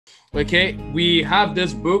Okay, we have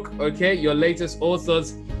this book, okay, your latest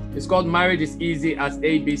authors. It's called Marriage is Easy as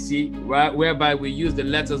ABC, right? Whereby we use the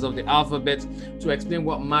letters of the alphabet to explain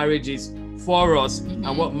what marriage is for us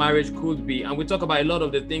and what marriage could be. And we talk about a lot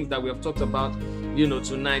of the things that we have talked about,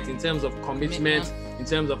 tonight, in terms of commitment, in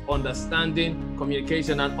terms of understanding,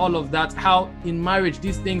 communication, and all of that. How in marriage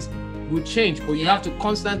these things will change, but you have to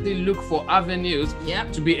constantly look for avenues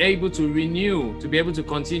to be able to renew, to be able to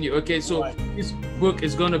continue. Okay, so this book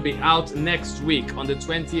is going to be out next week on the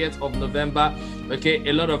 20th of November. Okay,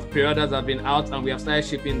 a lot of pre-orders have been out and we have started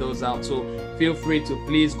shipping those out. So feel free to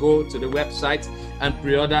please go to the website and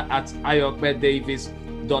pre-order at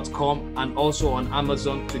ayopedavies.com and also on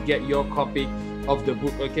Amazon to get your copy of the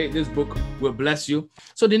book. Okay, this book will bless you.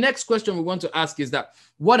 So the next question we want to ask is that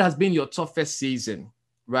what has been your toughest season,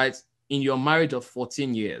 right, in your marriage of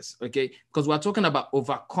 14 years, okay? Because we're talking about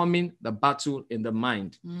overcoming the battle in the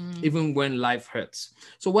mind, even when life hurts.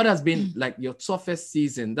 So what has been like your toughest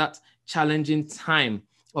season, that challenging time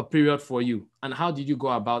or period for you? And how did you go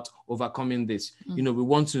about overcoming this? We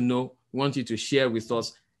want to know, we want you to share with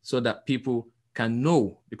us so that people can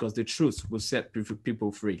know, because the truth will set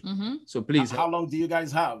people free. So please. How long do you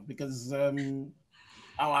guys have? Because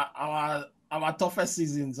our toughest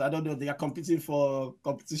seasons, I don't know, they are competing for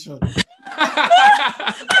competition.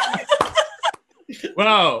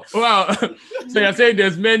 Wow. So you're saying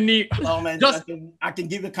there's many. Oh man, I can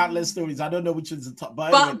give you countless stories. I don't know which is the top.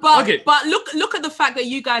 But look at the fact that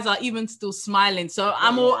you guys are even still smiling. So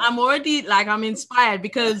I'm already like, I'm inspired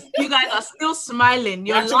because you guys are still smiling.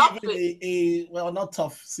 You're laughing. Well, not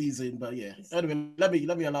tough season, but yeah. Anyway, let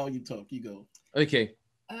me allow you to talk. You go. Okay.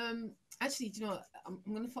 Actually, do you know what? I'm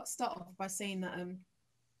going to start off by saying that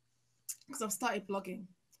because I've started blogging.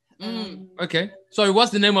 Okay. Sorry,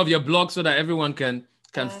 what's the name of your blog so that everyone can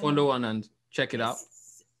follow on and check it out?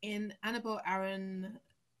 In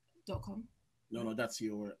AnabelAaron.com. No, that's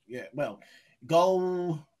your Well,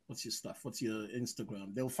 go. What's your stuff? What's your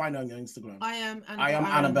Instagram? They'll find on your Instagram. I am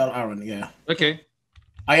Anabel Aaron. Yeah. Okay.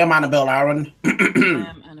 I am Anabel Aaron. I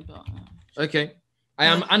am Anabel. Okay. I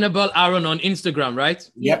am Anabel Aaron on Instagram, right?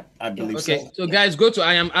 Yep, I believe so. Okay, so guys, go to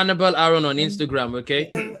I am Anabel Aaron on Instagram,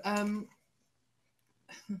 okay?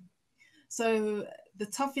 So the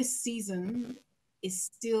toughest season is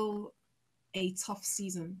still a tough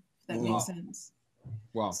season, if that makes sense.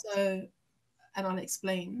 Wow. So, and I'll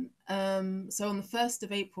explain. So on the 1st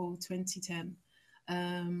of April, 2010,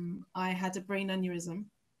 I had a brain aneurysm.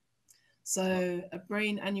 So a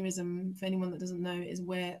brain aneurysm, for anyone that doesn't know, is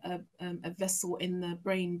where a vessel in the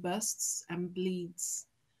brain bursts and bleeds.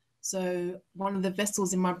 So one of the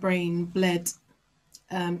vessels in my brain bled.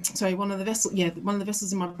 One of the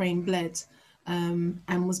vessels in my brain bled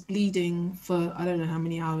and was bleeding for I don't know how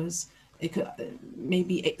many hours. It could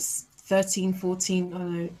maybe 13, 14, I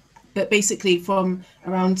don't know. But basically from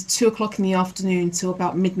around 2 o'clock in the afternoon till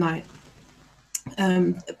about midnight.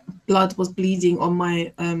 Blood was bleeding on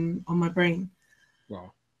my brain.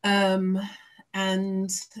 Wow.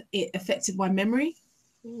 And it affected my memory.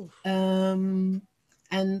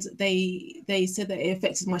 And they said that it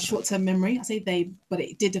affected my short-term memory. I say they, but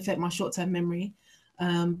it did affect my short-term memory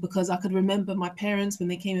because I could remember my parents when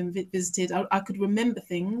they came and visited. I could remember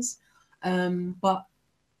things, but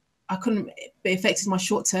I couldn't. It affected my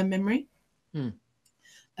short-term memory.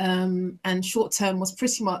 And short term was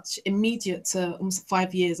pretty much immediate to almost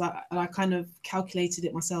 5 years. I kind of calculated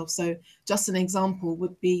it myself. So just an example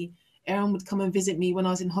would be Aaron would come and visit me when I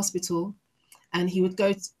was in hospital, and he could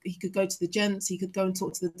go to the gents, he could go and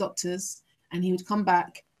talk to the doctors, and he would come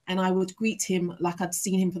back and I would greet him like I'd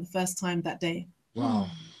seen him for the first time that day. Wow.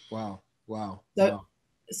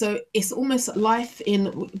 So it's almost life in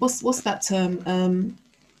what's that term?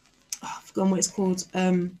 I've forgotten what it's called.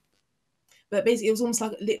 But basically, it was almost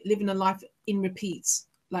like living a life in repeats,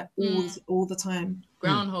 like all the time.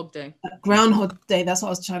 Groundhog Day. Groundhog Day. That's what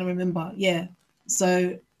I was trying to remember. Yeah.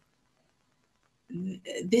 So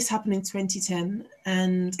this happened in 2010,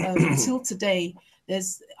 and until today,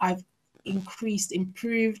 I've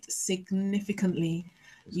improved significantly.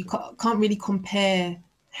 You can't really compare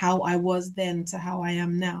how I was then to how I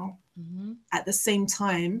am now. At the same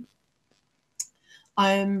time,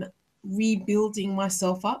 I'm rebuilding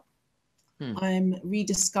myself up. I'm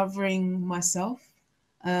rediscovering myself.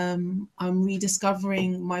 I'm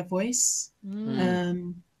rediscovering my voice.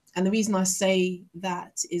 And the reason I say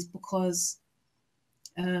that is because,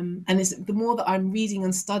 and it's the more that I'm reading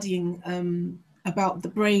and studying about the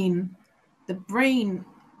brain,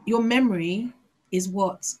 your memory is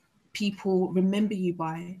what people remember you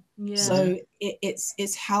by. Yeah. So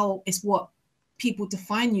it's what people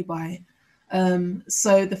define you by.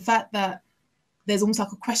 So the fact that there's almost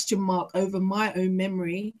like a question mark over my own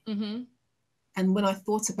memory. Mm-hmm. And when I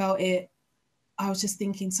thought about it, I was just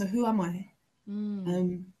thinking, so who am I?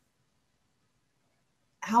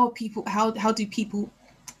 How do people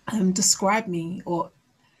describe me, or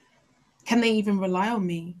can they even rely on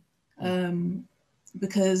me?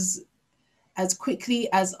 Because as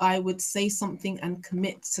quickly as I would say something and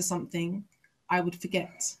commit to something, I would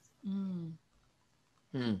forget.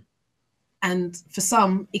 And for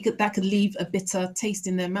some, that could leave a bitter taste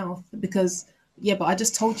in their mouth, because, yeah, but I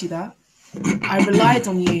just told you that. I relied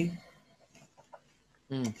on you.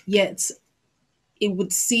 Yet it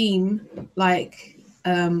would seem like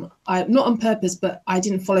I, not on purpose, but I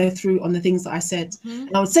didn't follow through on the things that I said.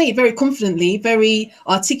 And I would say it very confidently, very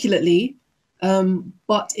articulately,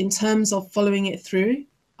 but in terms of following it through,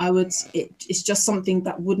 it's just something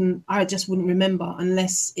that I just wouldn't remember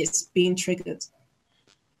unless it's being triggered.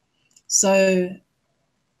 So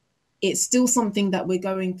it's still something that we're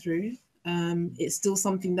going through. It's still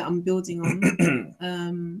something that I'm building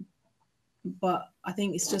on. But I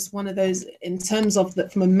think it's just one of those, in terms of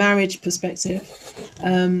from a marriage perspective,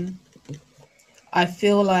 I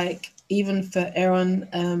feel like even for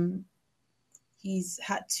Aaron, he's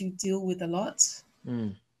had to deal with a lot.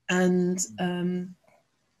 And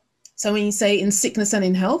so when you say in sickness and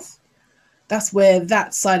in health, that's where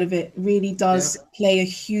that side of it really does play a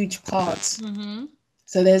huge part.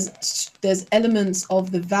 So there's elements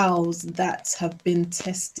of the vows that have been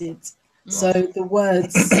tested. So the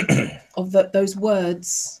words of those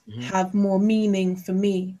words have more meaning for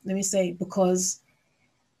me. Let me say, because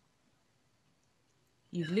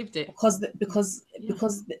you've lived it. Because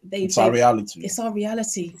it's our reality. It's our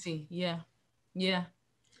reality. Yeah. Do you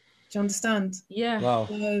understand? Yeah. Wow.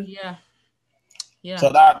 So, yeah.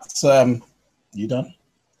 So that's you done?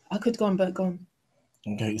 I could go on, but go on.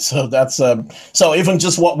 Okay, so that's so even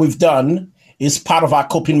just what we've done is part of our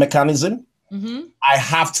coping mechanism. I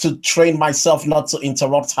have to train myself not to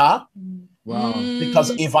interrupt her. Wow. Because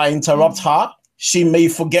if I interrupt her, she may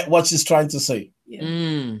forget what she's trying to say.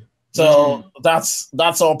 So that's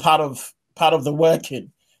all part of the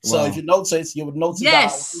working. So if you notice, you would notice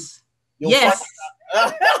yes.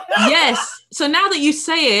 So now that you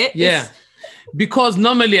say it, because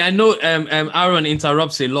normally I know Aaron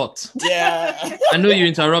interrupts a lot. Yeah. I know you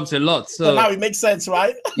interrupt a lot. So now it makes sense,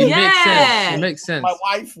 right? It makes sense.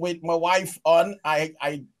 With my wife on, I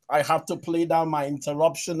have to play down my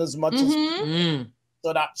interruption as much as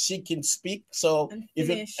so that she can speak. So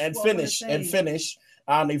finish.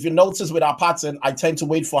 And if you notice with our pattern, I tend to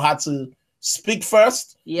wait for her to speak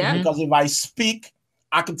first. Because if I speak,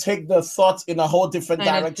 I could take the thought in a whole different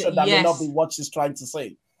direction that may not be what she's trying to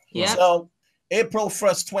say. So April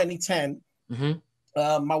 1st, 2010,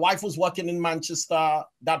 my wife was working in Manchester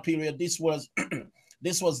that period. This was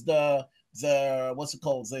the what's it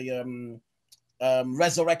called? The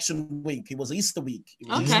Resurrection Week. It was Easter week.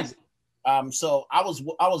 So I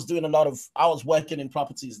was working in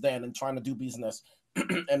properties then and trying to do business.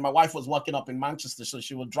 And my wife was working up in Manchester. So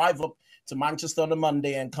she would drive up to Manchester on a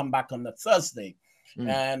Monday and come back on the Thursday.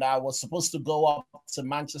 And I was supposed to go up to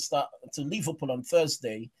Liverpool on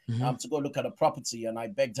Thursday to go look at a property. And I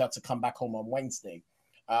begged her to come back home on Wednesday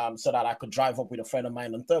so that I could drive up with a friend of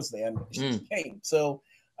mine on Thursday. And she came. So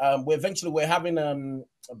we're having a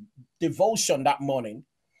devotion that morning.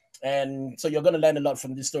 And so you're going to learn a lot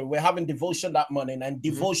from this story. We're having devotion that morning, and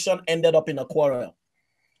devotion ended up in a quarrel.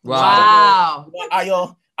 Wow.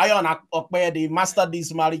 Ayo and Ope, they mastered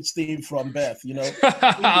this marriage thing from birth, you know.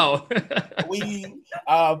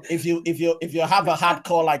 If you have a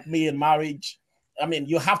hardcore like me in marriage, I mean,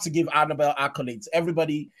 you have to give Anabel accolades.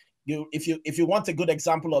 Everybody, if you want a good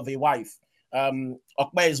example of a wife,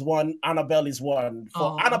 Ope is one, Anabel is one.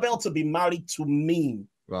 For Anabel to be married to me,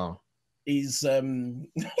 is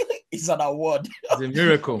it's an award. It's a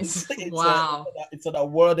miracle. It's an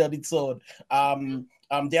award on its own.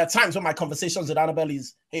 There are times when my conversations with Anabel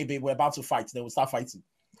is, "Hey babe, we're about to fight." They will start fighting.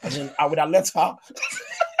 And then I would have let her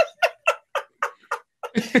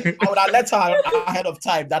ahead of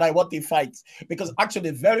time that I want a fight. Because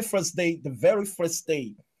actually the very first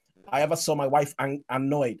day I ever saw my wife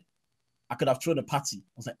annoyed, I could have thrown a party.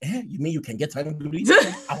 I was like, you mean you can get angry?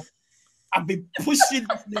 I've been pushing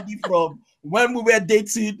this lady from when we were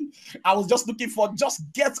dating. I was just looking for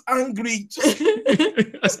get angry.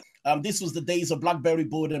 This was the days of BlackBerry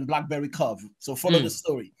Bold and BlackBerry Curve. So follow the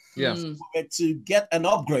story. Yes. We were to get an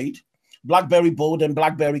upgrade, BlackBerry Bold and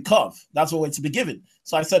BlackBerry Curve. That's what we're to be given.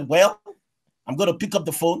 So I said, well, I'm going to pick up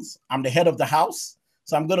the phones. I'm the head of the house.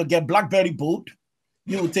 So I'm going to get BlackBerry Bold.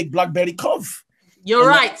 You will take BlackBerry Curve. You're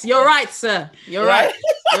right, sir. You're right.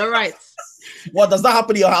 You're right. What does that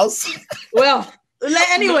happen in your house? Well,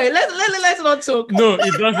 anyway, let's not talk. No,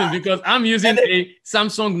 it doesn't, because I'm using a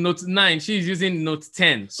Samsung Note 9. She's using Note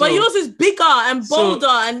 10. So, but yours is bigger and bolder,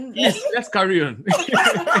 and let's carry on.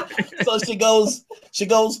 So she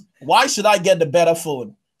goes, why should I get the better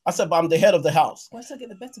phone? I said, but I'm the head of the house. Why should I get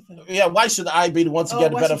the better phone? Yeah, why should I be the one to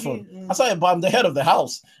get the better phone? I said, but I'm the head of the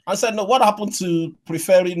house. I said, no, what happened to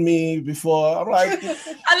preferring me before? I'm like,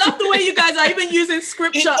 I love the way you guys are even using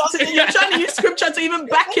scripture. You're trying to use scripture to even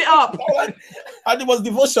back it up. And it was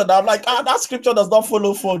devotion. I'm like, that scripture does not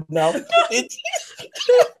follow phone now.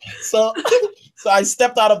 So I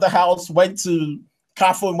stepped out of the house, went to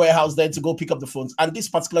car phone warehouse there to go pick up the phones. And this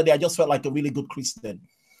particular day, I just felt like a really good Christian.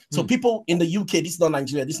 So people in the UK, this is not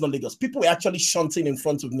Nigeria, this is not Lagos, people were actually shunting in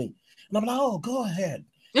front of me. And I'm like, oh, go ahead.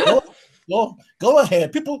 Go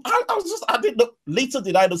ahead. People, I didn't know, later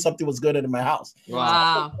did I know something was going on in my house.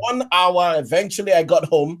 Wow. 1 hour, eventually I got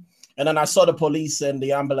home, and then I saw the police and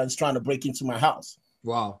the ambulance trying to break into my house.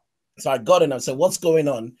 Wow. So I got in and said, what's going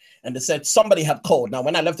on? And they said somebody had called. Now,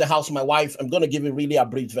 when I left the house, my wife, I'm going to give you really a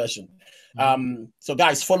brief version. So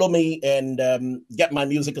guys, follow me and get my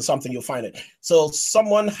music or something, you'll find it. So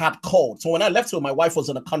someone had called. So when I left her, my wife was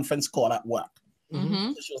on a conference call at work. So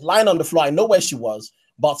she was lying on the floor. I know where she was,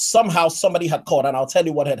 but somehow somebody had called, and I'll tell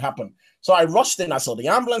you what had happened. So I rushed in. I saw the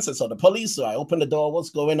ambulance. I saw the police. So I opened the door.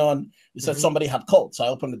 What's going on? He said somebody had called. So I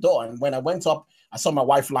opened the door. And when I went up, I saw my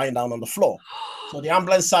wife lying down on the floor. So the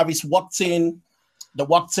ambulance service walked in.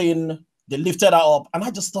 They lifted her up. And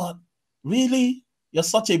I just thought, really? You're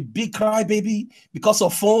such a big crybaby because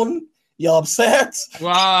of phone? You're upset?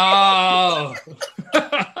 Wow.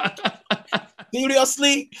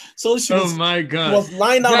 Seriously? So she was, my God. was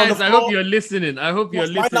lying down on the floor. I hope you're listening.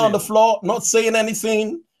 Lying down on the floor, not saying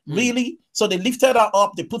anything. Really? So they lifted her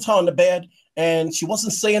up. They put her on the bed, and she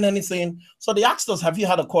wasn't saying anything. So they asked us, have you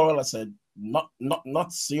had a quarrel? I said,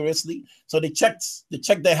 not seriously. So they checked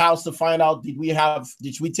their house to find out, did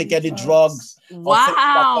we take any drugs?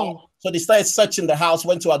 Wow. So they started searching the house,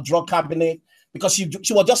 went to our drug cabinet, because she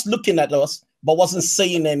was just looking at us, but wasn't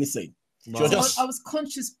saying anything. Wow. I was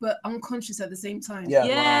conscious but unconscious at the same time. Yeah.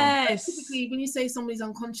 Yes. Typically, when you say somebody's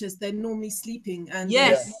unconscious, they're normally sleeping and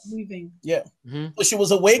moving. Yeah. So she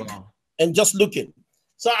was awake and just looking.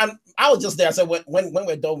 So I was just there. I said, when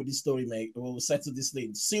we're done with this story, mate, we'll settle this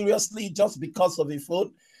thing. Seriously, just because of the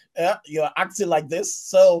phone, you're acting like this.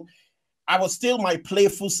 So I was still my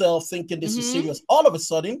playful self thinking this is serious. All of a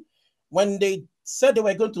sudden, when they said they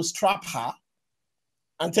were going to strap her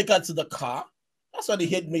and take her to the car, that's when they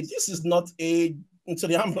hit me. This is not into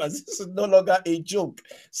the ambulance. This is no longer a joke.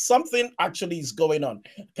 Something actually is going on.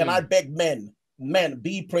 Can I beg men,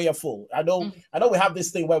 be prayerful. I know we have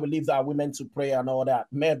this thing where we leave our women to pray and all that.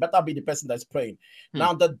 Men, better be the person that's praying.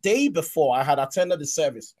 Now, the day before, I had attended the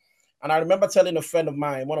service, and I remember telling a friend of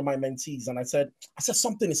mine, one of my mentees, and I said,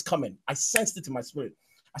 something is coming. I sensed it in my spirit.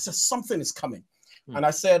 I said, something is coming. And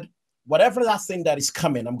I said, whatever that thing that is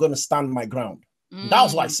coming, I'm going to stand my ground. That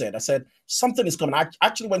was what I said. I said, something is coming. I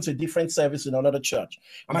actually went to a different service in another church,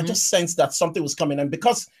 and I just sensed that something was coming. And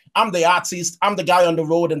because I'm the artist, I'm the guy on the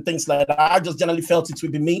road and things like that, I just generally felt it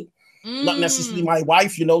would be me, not necessarily my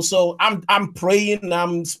wife, So I'm praying,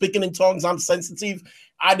 I'm speaking in tongues, I'm sensitive.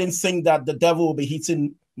 I didn't think that the devil would be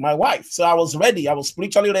hitting my wife. So I was ready. I was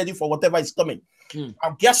spiritually ready for whatever is coming. And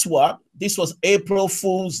guess what? This was April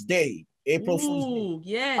Fool's Day. Fool's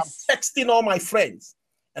Day. Yes. I'm texting all my friends.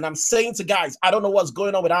 And I'm saying to guys, I don't know what's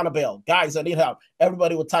going on with Anabel. Guys, I need help.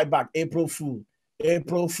 Everybody will type back, April Fool,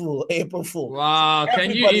 April Fool, April Fool. Wow,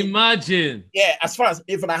 can you imagine? Yeah, as far as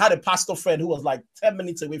even I had a pastor friend who was like 10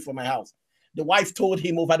 minutes away from my house. The wife told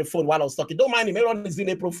him over the phone while I was talking, don't mind him, everyone is in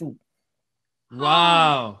April Fool.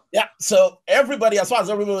 Wow. Yeah, so everybody, as far as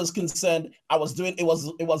everyone was concerned, I was doing, it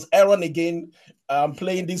was Aaron again,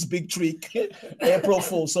 playing this big trick, April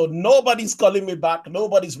Fool. So nobody's calling me back,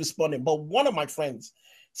 nobody's responding. But one of my friends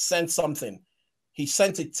sent something. He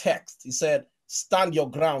sent a text. He said, stand your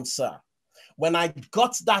ground, sir. When I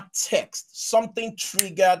got that text, something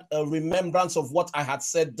triggered a remembrance of what I had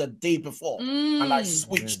said the day before. And I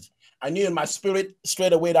switched. I knew in my spirit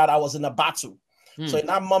straight away that I was in a battle. So in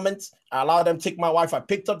that moment, I allowed them to take my wife. I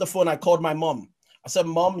picked up the phone. I called my mom. I said,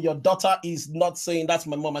 Mom, your daughter is not saying, that's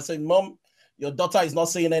my mom. I said, Mom, your daughter is not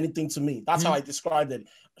saying anything to me. That's how I described it.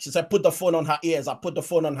 She said, put the phone on her ears. I put the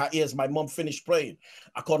phone on her ears. My mom finished praying.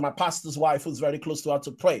 I called my pastor's wife, who's very close to her,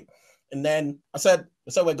 to pray. And then I said,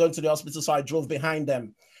 we're going to the hospital. So I drove behind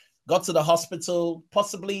them, got to the hospital,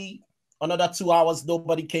 possibly another 2 hours.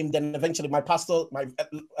 Nobody came. Then eventually my pastor, my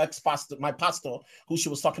ex-pastor, my pastor, who she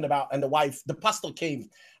was talking about, and the wife, the pastor came.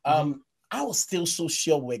 I was still so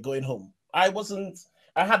sure we're going home. I wasn't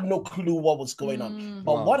I had no clue what was going on.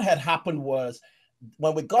 But what had happened was,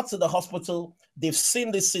 when we got to the hospital, they've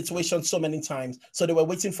seen this situation so many times, so they were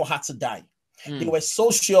waiting for her to die. They were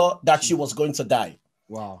so sure that she was going to die.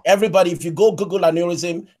 Wow. Everybody, if you go Google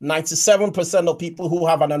aneurysm, 97% of people who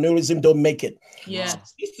have an aneurysm don't make it. Yeah. So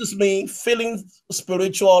this is me feeling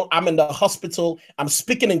spiritual. I'm in the hospital. I'm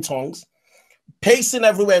speaking in tongues, pacing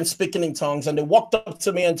everywhere and speaking in tongues. And they walked up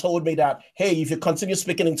to me and told me that, hey, if you continue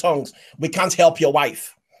speaking in tongues, we can't help your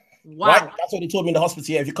wife. Wow. Right? That's what they told me in the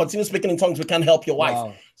hospital. Yeah, if you continue speaking in tongues, we can't help your wife.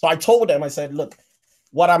 Wow. So I told them, I said, look,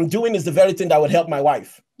 what I'm doing is the very thing that would help my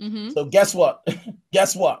wife. So guess what?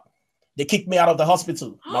 Guess what? They kicked me out of the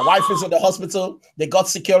hospital. My wife is in the hospital. They got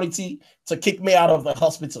security to kick me out of the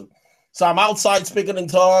hospital. So I'm outside speaking in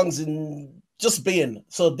tongues and just being.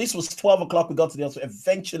 So this was 12 o'clock. We got to the hospital.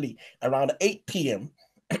 Eventually, around 8 p.m.,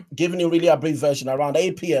 giving you really a brief version, around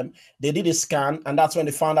 8 p.m., they did a scan, and that's when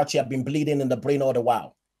they found out she had been bleeding in the brain all the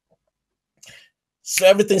while. So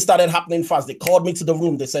everything started happening fast. They called me to the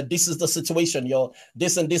room. They said, this is the situation. You're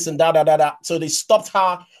this and this and da. So they stopped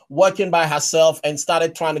her working by herself and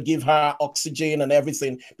started trying to give her oxygen and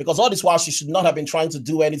everything, because all this while she should not have been trying to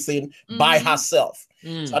do anything by herself.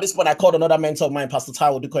 So at this point, I called another mentor of mine, Pastor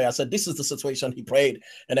Taiwo Dukoya. I said, this is the situation. He prayed.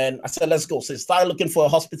 And then I said, let's go. So I started looking for a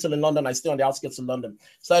hospital in London. I stay on the outskirts of London.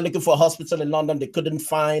 Started looking for a hospital in London. They couldn't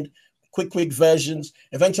find quick versions.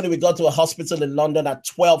 Eventually, we got to a hospital in London at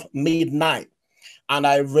 12 midnight. And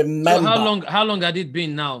I remember. So how long had it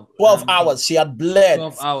been now? 12 hours. She had bled.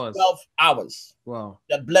 12 hours. 12 hours. Wow.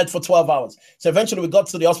 She had bled for 12 hours. So eventually we got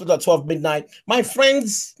to the hospital at 12 midnight. My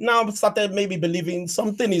friends now started maybe believing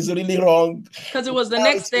something is really wrong. Because it was the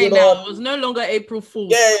next day now. It was no longer April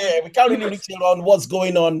Fool's. Yeah. We can't really reach on what's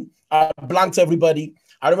going on. I blanked everybody.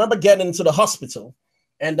 I remember getting into the hospital,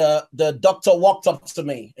 and the doctor walked up to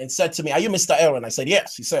me and said to me, are you Mr. Aaron? I said,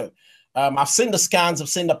 yes. He said, I've seen the scans. I've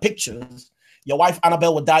seen the pictures. Your wife,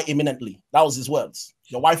 Anabel, would die imminently. That was his words.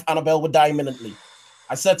 Your wife, Anabel, would die imminently.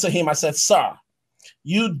 I said to him, I said, sir,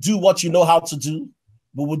 you do what you know how to do.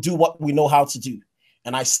 We will do what we know how to do.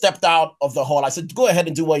 And I stepped out of the hall. I said, go ahead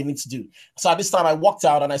and do what you need to do. So at this time, I walked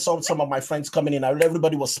out and I saw some of my friends coming in.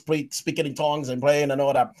 Everybody was speaking in tongues and praying and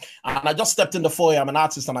all that. And I just stepped in the foyer. I'm an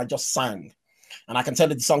artist and I just sang. And I can tell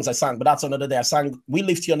you the songs I sang, but that's another day. I sang We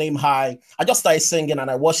Lift Your Name High. I just started singing and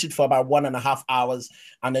I worshiped for about 1.5 hours.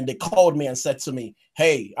 And then they called me and said to me,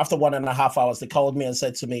 hey, after 1.5 hours, they called me and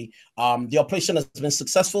said to me, the operation has been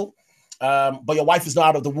successful, but your wife is not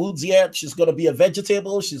out of the woods yet. She's going to be a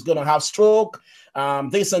vegetable. She's going to have stroke,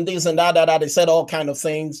 this and that. They said all kind of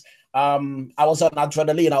things. I was on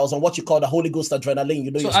adrenaline. I was on what you call the Holy Ghost adrenaline.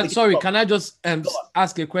 You know. So, sorry, can I just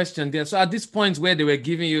ask a question there? So at this point where they were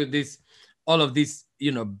giving you all of this,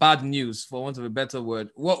 bad news, for want of a better word,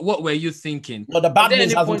 what were you thinking? No, the bad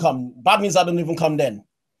news hasn't come. Bad news hadn't even come then.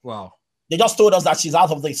 Wow. They just told us that she's out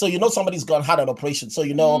of the. So somebody's had an operation. So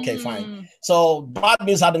okay, fine. So bad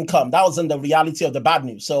news hadn't come. That wasn't the reality of the bad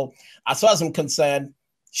news. So as far as I'm concerned,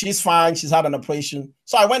 she's fine. She's had an operation.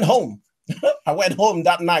 So I went home. I went home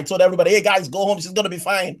that night. Told everybody, hey guys, go home. She's gonna be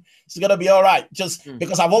fine. She's gonna be all right. Just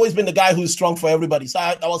because I've always been the guy who's strong for everybody. So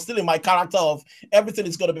I was still in my character of everything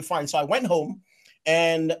is gonna be fine. So I went home.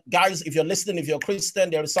 And guys, if you're listening, if you're a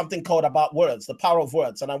Christian, there is something called about words, the power of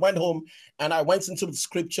words. And I went home and I went into the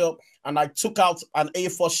scripture and I took out an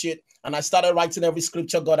A4 sheet and I started writing every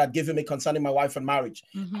scripture God had given me concerning my wife and marriage.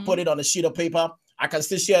 I put it on a sheet of paper. I can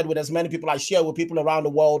still share it with as many people. I share with people around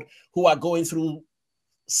the world who are going through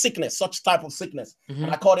sickness, such type of sickness.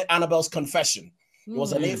 And I called it Anabel's Confession. It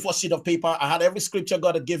was an A4 sheet of paper. I had every scripture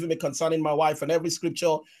God had given me concerning my wife and every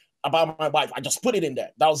scripture about my wife. I just put it in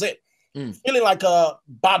there. That was it. Feeling like a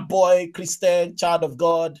bad boy, Christian, child of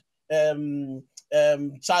God,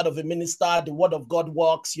 child of a minister. The word of God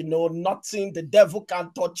works, nothing. The devil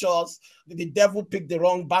can't touch us. The devil picked the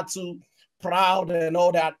wrong battle, proud and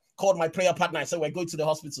all that. Called my prayer partner. I said, we're going to the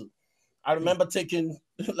hospital. I remember taking,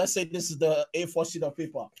 let's say this is the A4 sheet of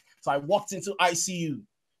paper. So I walked into ICU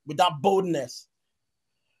with that boldness,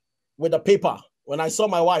 with the paper. When I saw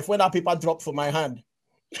my wife, when that paper dropped from my hand,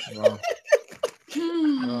 wow.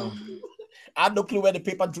 Wow. I had no clue where the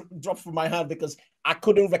paper dropped from my hand because I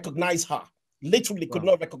couldn't recognize her. Literally could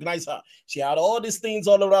not recognize her. She had all these things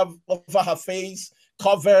all around over her face,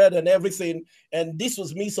 covered and everything. And this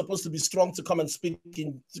was me supposed to be strong to come and speak,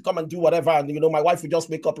 to come and do whatever. And, my wife would just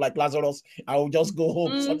wake up like Lazarus. I would just go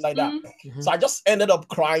home, something like that. So I just ended up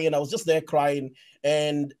crying. I was just there crying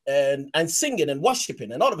and singing and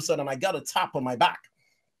worshiping. And all of a sudden, I got a tap on my back.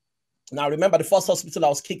 Now, I remember the first hospital I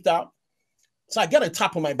was kicked out. So I get a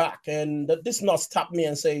tap on my back and this nurse tapped me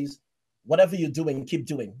and says, whatever you're doing, keep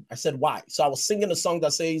doing. I said, why? So I was singing a song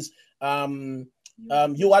that says,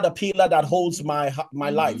 you are the pillar that holds my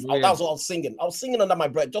life. That was what I was singing. I was singing under my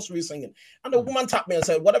breath, just re-singing. And the woman tapped me and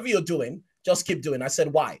said, whatever you're doing, just keep doing. I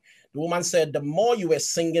said, why? The woman said, the more you were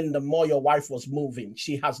singing, the more your wife was moving.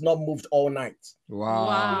 She has not moved all night.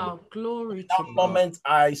 Wow. Glory to that moment,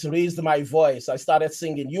 I raised my voice. I started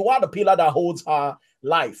singing, you are the pillar that holds her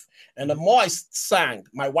life. And the more I sang,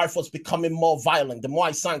 my wife was becoming more violent. The more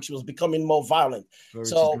I sang, she was becoming more violent.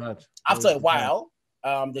 So after a while,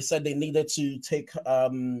 they said they needed to take,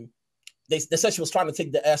 they said she was trying to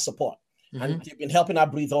take the air support. And they've been helping her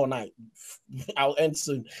breathe all night. I'll end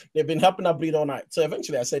soon. They've been helping her breathe all night. So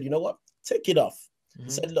eventually I said, you know what? Take it off. I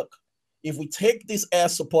said, look, if we take this air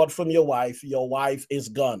support from your wife is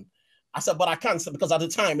gone. I said, but I can't, because at the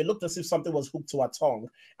time it looked as if something was hooked to her tongue,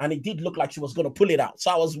 and it did look like she was going to pull it out.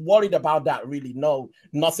 So I was worried about that, really. No,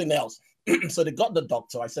 nothing else. So they got the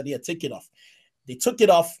doctor. I said, yeah, take it off. They took it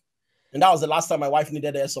off, and that was the last time my wife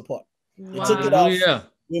needed air support. They took it off. Yeah.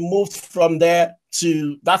 We moved from there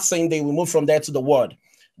to that same day. We moved from there to the ward.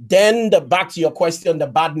 Then back to your question, the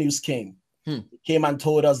bad news came. It came and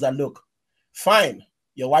told us that, look, fine,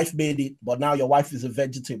 your wife made it, but now your wife is a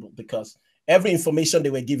vegetable, because every information they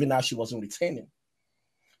were giving her, she wasn't retaining.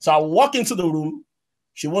 So I walk into the room.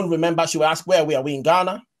 She won't remember. She will ask, where are we? Are we in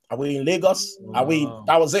Ghana? Are we in Lagos? Are we?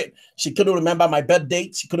 That was it. She couldn't remember my birth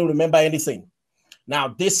date. She couldn't remember anything.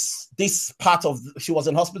 Now, this part of, she was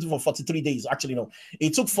in hospital for 43 days. Actually, no,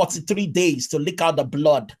 it took 43 days to lick out the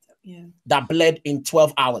blood that bled in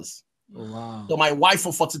 12 hours. Wow. So my wife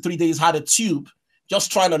for 43 days had a tube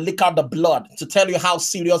just trying to lick out the blood, to tell you how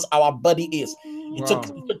serious our body is. It took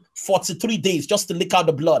 43 days just to lick out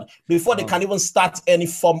the blood before they can even start any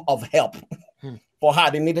form of help for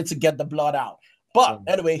her. They needed to get the blood out. But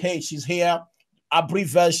anyway, hey, she's here. A brief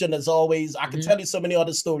version, as always. I can tell you so many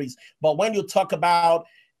other stories. But when you talk about,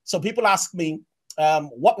 so people ask me,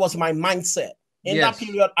 what was my mindset? In that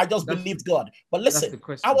period, I just believed God. But listen,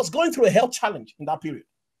 I was going through a health challenge in that period.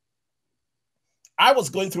 I was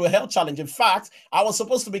going through a health challenge. In fact, I was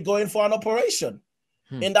supposed to be going for an operation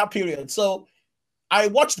in that period. So I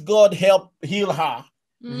watched God help heal her.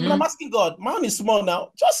 And I'm asking God, man is small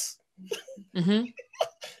now. Just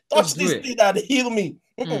touch this thing and heal me.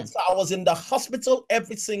 So I was in the hospital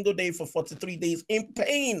every single day for 43 days in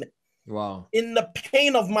pain. Wow. In the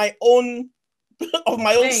pain of my own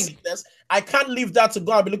sickness. I can't leave that to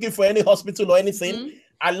go and be looking for any hospital or anything.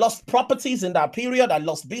 I lost properties in that period. I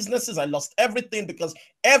lost businesses. I lost everything, because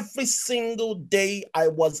every single day I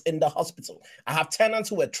was in the hospital. I have tenants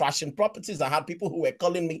who were trashing properties. I had people who were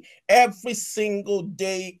calling me. Every single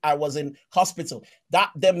day I was in hospital.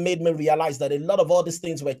 That then made me realize that a lot of all these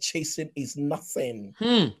things we're chasing is nothing.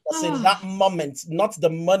 Because in that moment, not the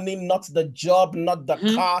money, not the job, not the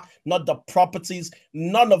car, not the properties,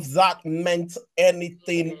 none of that meant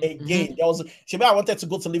anything again. There was, I wanted to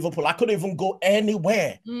go to Liverpool. I couldn't even go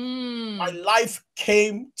anywhere. My life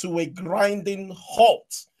came to a grinding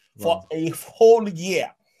halt for a whole year,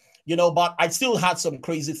 you know, but I still had some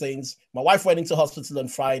crazy things. My wife went into hospital on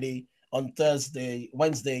Friday, on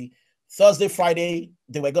Wednesday, Thursday, Friday,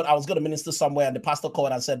 I was going to minister somewhere, and the pastor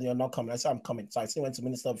called and said, you're not coming. I said, I'm coming. So I still went to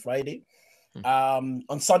minister on Friday.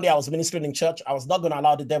 On Sunday, I was ministering in church. I was not going to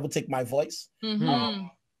allow the devil take my voice.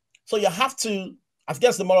 So you have to, I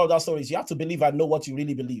guess the moral of that story is you have to believe and know what you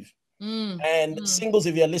really believe. And singles,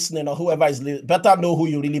 if you're listening, or whoever is better know who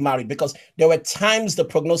you really married, because there were times the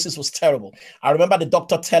prognosis was terrible. I remember the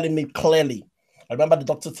doctor telling me clearly,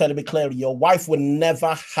 your wife will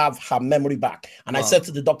never have her memory back. And I said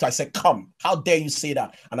to the doctor, I said, come, how dare you say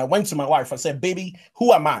that? And I went to my wife. I said, baby,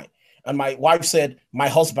 who am I? And my wife said, my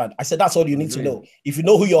husband. I said, that's all you need to know. If you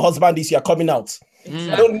know who your husband is, you're coming out.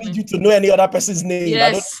 I don't need you to know any other person's name.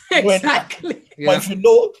 Yes, exactly. But if you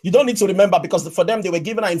know, you don't need to remember, because for them, they were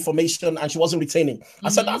giving her information and she wasn't retaining. I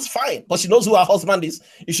said, that's fine. But she knows who her husband is.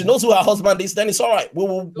 If she knows who her husband is, then it's all right. We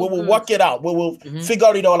will work it out. We will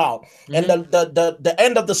figure it all out. And the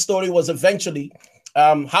end of the story was eventually,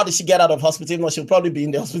 how did she get out of hospital? Even though she'll probably be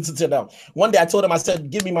in the hospital till now. One day I told them, I said,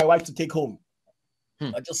 give me my wife to take home.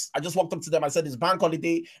 I just walked up to them. I said, it's bank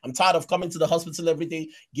holiday. I'm tired of coming to the hospital every day.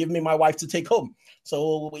 Give me my wife to take home.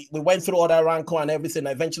 So we went through all that rancor and everything.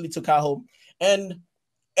 I eventually took her home, and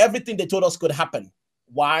everything they told us could happen.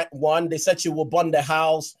 One, they said she will burn the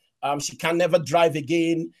house. She can never drive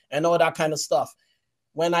again, and all that kind of stuff.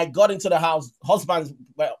 When I got into the house, husbands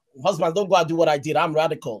don't go and do what I did. I'm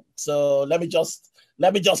radical. So let me just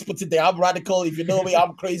put it there. I'm radical. If you know me,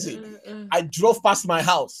 I'm crazy. I drove past my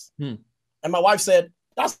house. And my wife said,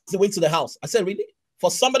 that's the way to the house. I said, really? For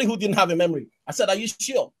somebody who didn't have a memory. I said, are you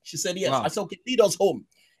sure? She said, yes. I said, okay, lead us home.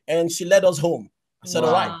 And she led us home. I said,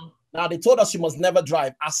 all right. Now, they told us she must never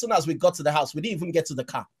drive. As soon as we got to the house, we didn't even get to the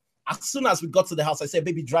car. As soon as we got to the house, I said,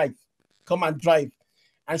 baby, drive. Come and drive.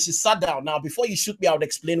 And she sat down. Now, before you shoot me, I would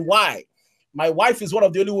explain why. My wife is one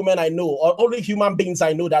of the only women I know, or only human beings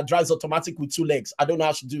I know that drives automatic with 2 legs. I don't know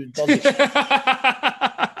how she do it.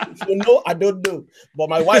 If you know, I don't know. But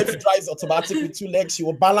my wife drives automatic with 2 legs. She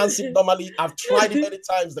will balance it normally. I've tried it many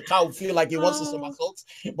times. The car will feel like it wants to somersault,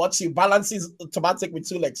 but she balances automatic with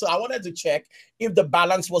 2 legs. So I wanted to check if the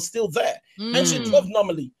balance was still there. And she drove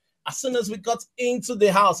normally. As soon as we got into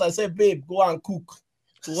the house, I said, babe, go and cook.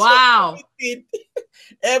 Wow. So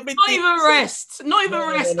everything. Not even rest. Not even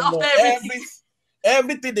rest after everything.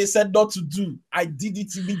 Everything they said not to do, I did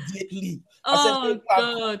it immediately. Oh,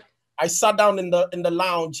 God. I sat down in the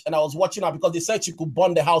lounge and I was watching her because they said she could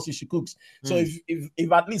burn the house if she cooks. So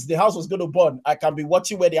if at least the house was going to burn, I can be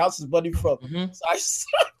watching where the house is burning from. So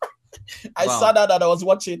I sat down and I was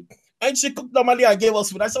watching. And she cooked normally and gave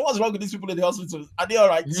us food. I said, what's wrong with these people in the hospital? Are they all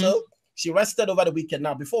right? So she rested over the weekend.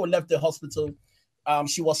 Now, before we left the hospital,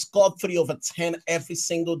 she was scored 3 over 10 every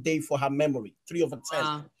single day for her memory. 3 over 10.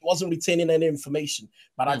 Wow. She wasn't retaining any information.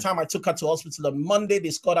 By the time I took her to hospital on Monday, they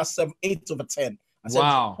scored her 8 over 10. I said,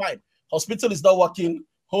 fine. Hospital is not working.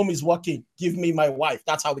 Home is working. Give me my wife.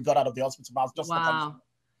 That's how we got out of the hospital. I was just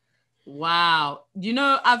wow. You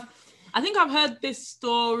know, I think I've heard this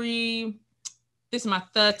story. This is my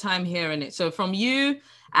 3rd time hearing it. So from you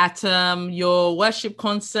at your worship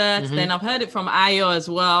concert, then I've heard it from Ayo as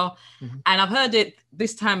well. And I've heard it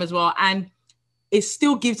this time as well. And it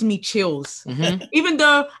still gives me chills. Even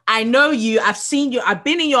though I know you, I've seen you, I've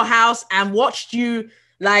been in your house and watched you,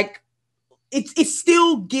 like, it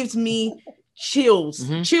still gives me chills.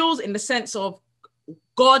 Chills in the sense of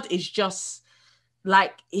God is just,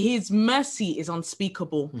 like, his mercy is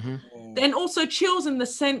unspeakable. Then also chills in the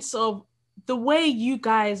sense of the way you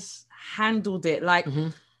guys handled it. Like,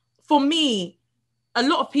 for me, a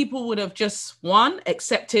lot of people would have just, 1,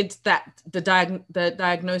 accepted that the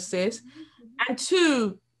diagnosis, and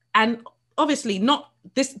 2, and obviously not,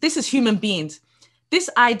 this is human beings. This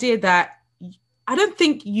idea that I don't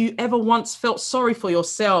think you ever once felt sorry for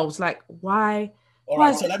yourselves. Like, why? All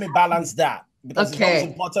right, so let me balance that, because it's always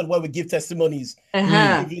important when we give testimonies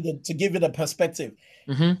to give you the perspective.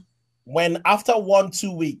 When after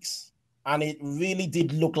 1-2 weeks, and it really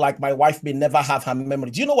did look like my wife may never have her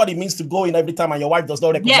memory. Do you know what it means to go in every time and your wife does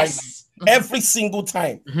not recognize you? Every single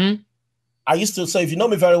time. I used to say, if you know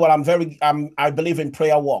me very well, I believe in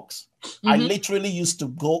prayer walks. I literally used to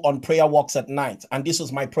go on prayer walks at night, and this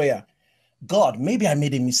was my prayer. God, maybe I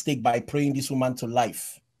made a mistake by praying this woman to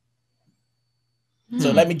life.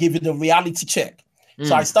 So let me give you the reality check.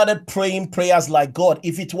 So I started praying prayers like, God,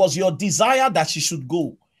 if it was your desire that she should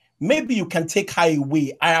go, maybe you can take her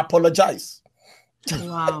away. I apologize.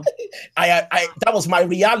 Wow. That was my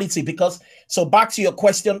reality, because, so back to your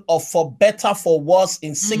question of for better, for worse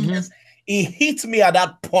in sickness, it hit me at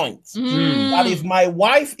that point that if my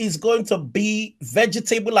wife is going to be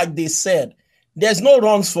vegetable, like they said, there's no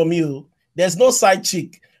runs from you. There's no side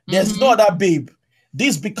chick. There's no other babe.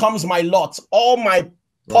 This becomes my lot. All my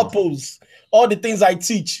purpose, all the things I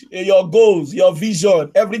teach, your goals, your vision,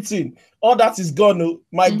 everything, all that is gone.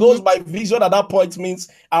 My goals, my vision at that point means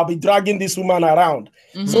I'll be dragging this woman around.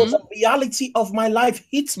 So the reality of my life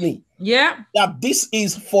hits me. That this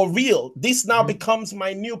is for real. This now becomes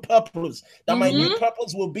my new purpose. That my new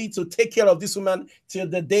purpose will be to take care of this woman till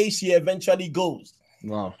the day she eventually goes.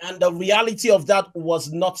 Wow. And the reality of that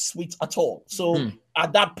was not sweet at all. So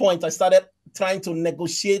at that point, I started trying to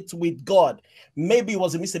negotiate with God. Maybe it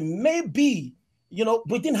was a mistake. Maybe, you know,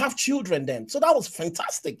 we didn't have children then. So that was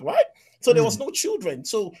fantastic, right? So there was no children.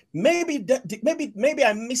 So maybe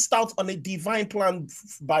I missed out on a divine plan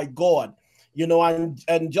by God, you know,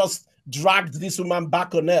 and just dragged this woman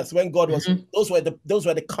back on earth when God was, those were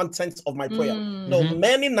the contents of my prayer. No,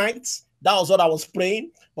 many nights, that was what I was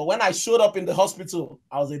praying. But when I showed up in the hospital,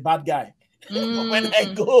 I was a bad guy. But when I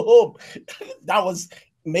go home, that was,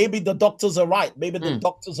 maybe the doctors are right. Maybe the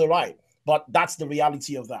doctors are right. But that's the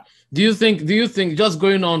reality of that. Do you think, just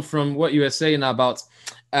going on from what you were saying about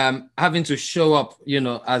having to show up, you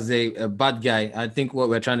know, as a bad guy, I think what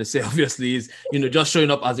we're trying to say obviously is, you know, just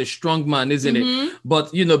showing up as a strong man, isn't it?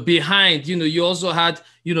 But, you know, behind, you know, you also had,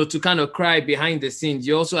 you know, to kind of cry behind the scenes.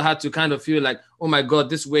 You also had to kind of feel like, oh my God,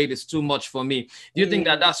 this weight is too much for me. Do you think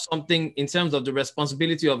that that's something in terms of the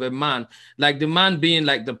responsibility of a man, like the man being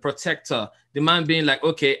like the protector, the man being like,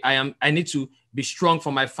 okay, I need to be strong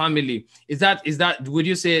for my family. Is that, would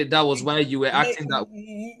you say that was why you were acting that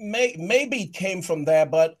way? Maybe it came from there,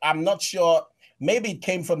 but I'm not sure. Maybe it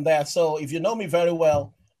came from there. So if you know me very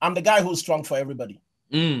well, I'm the guy who's strong for everybody.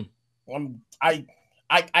 I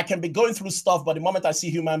I can be going through stuff, but the moment I see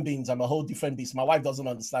human beings, I'm a whole different beast. My wife doesn't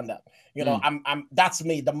understand that. You know, that's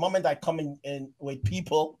me. The moment I come in with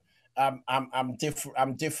people, I'm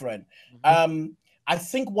different. I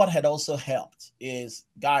think what had also helped is,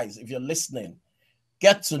 guys, if you're listening,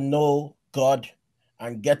 get to know God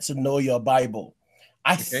and get to know your Bible.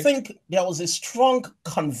 I think there was a strong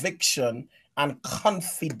conviction and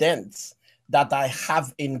confidence that I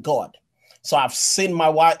have in God. So I've seen my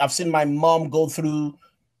wife, I've seen my mom go through.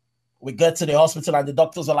 We get to the hospital and the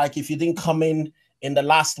doctors are like, if you didn't come in the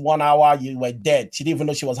last 1 hour, you were dead. She didn't even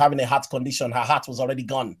know she was having a heart condition. Her heart was already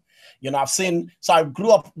gone. You know, so I grew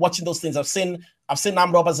up watching those things. I've seen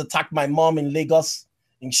armed robbers attack my mom in Lagos,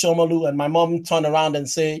 in Shomolu, and my mom turn around and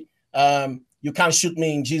say, you can't shoot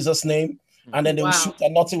me in Jesus' name. And then they will shoot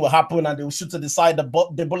and nothing will happen. And they will shoot to the side, the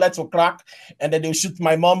bullets will crack. And then they'll shoot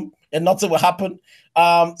my mom and nothing will happen.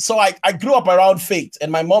 So I grew up around faith.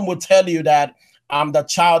 And my mom would tell you that I'm the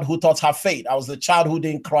child who taught her faith. I was the child who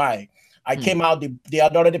didn't cry. I came out, they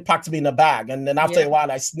had already packed me in a bag. And then after a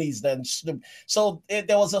while, I sneezed. So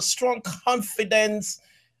there was a strong confidence.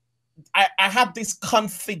 I had this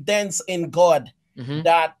confidence in God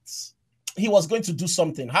that he was going to do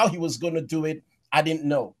something. How he was going to do it, I didn't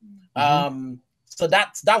know. So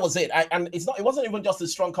that was it. It wasn't even just a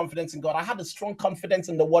strong confidence in God. I had a strong confidence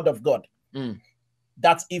in the word of God.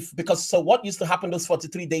 So what used to happen those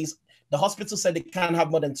 43 days, the hospital said they can't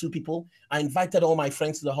have more than 2 people. I invited all my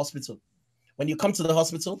friends to the hospital. When you come to the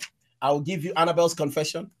hospital, I'll give you Anabel's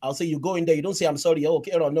confession. I'll say, you go in there, you don't say, I'm sorry,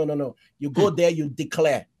 okay, no. You go there, you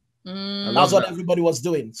declare. That's what everybody was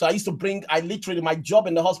doing. So my job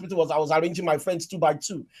in the hospital was I was arranging my friends 2 by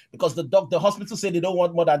 2 because the hospital said they don't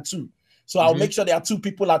want more than 2. So I'll make sure there are 2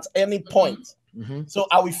 people at any point. So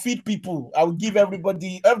I will feed people. I will give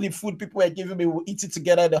everybody, every food people are giving me, we'll eat it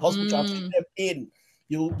together in the hospital. I'll take them in.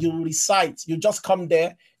 You recite. You just come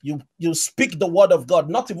there. You speak the word of God,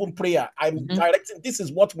 not even prayer. I'm directing. This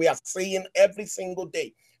is what we are saying every single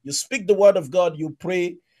day. You speak the word of God. You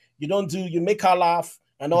pray. You make her laugh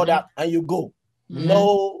and all that, and you go.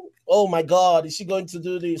 No, oh my God, is she going to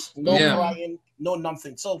do this? No crying, no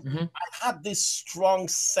nothing. So I had this strong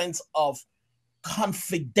sense of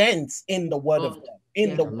confidence in the word of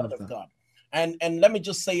God, And let me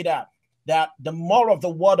just say that the more of the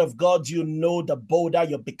word of God you know, the bolder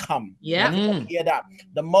you become. Yeah. Hear that?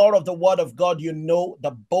 The more of the word of God you know,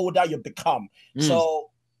 the bolder you become.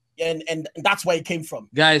 So and that's where it came from.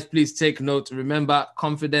 Guys, please take note. Remember,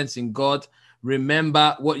 confidence in God.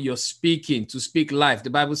 Remember what you're speaking, to speak life.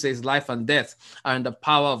 The Bible says life and death are in the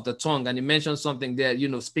power of the tongue. And it mentions something there,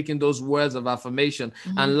 speaking those words of affirmation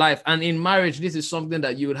and life. And in marriage, this is something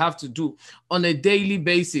that you would have to do on a daily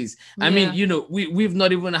basis. I mean, we've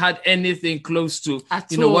not even had anything close to,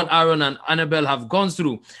 what Aaron and Anabel have gone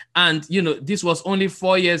through. And, this was only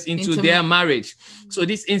 4 years into their marriage. So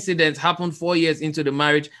this incident happened 4 years into the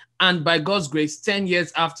marriage. And by God's grace, 10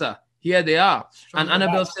 years after, here they are. And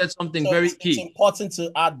Anabel said something very key. It's important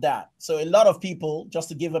to add that. So a lot of people, just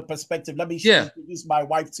to give a perspective, let me introduce my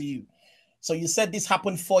wife to you. So you said this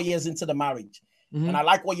happened 4 years into the marriage. And I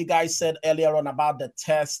like what you guys said earlier on about the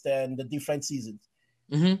test and the different seasons.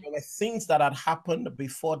 There were things that had happened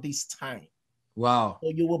before this time. Wow. So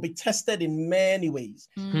you will be tested in many ways.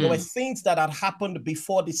 There were things that had happened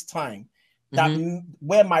before this time that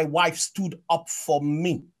where my wife stood up for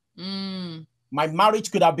me. My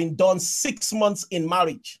marriage could have been done 6 months in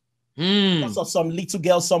marriage because of some little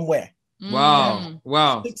girl somewhere.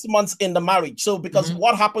 Wow. 6 months in the marriage. So because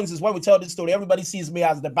what happens is when we tell this story, everybody sees me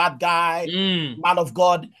as the bad guy, man of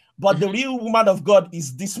God. But the real woman of God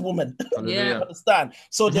is this woman. You understand?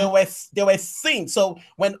 So there were things. So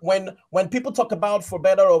when people talk about for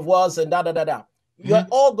better or worse and you're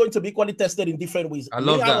all going to be equally tested in different ways. I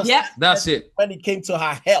love that. Yeah. That's it. When it came to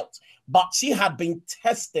her health. But she had been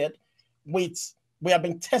tested we have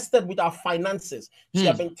been tested with our finances. She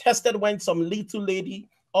had been tested when some little lady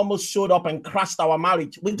almost showed up and crashed our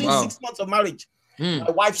marriage. Within 6 months of marriage,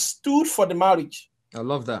 my wife stood for the marriage. I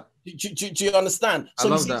love that. Do you understand? So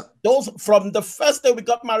I love that. Those from the first day we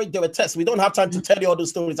got married, they were tests. We don't have time to tell you all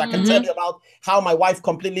those stories. I can tell you about how my wife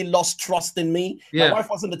completely lost trust in me. My wife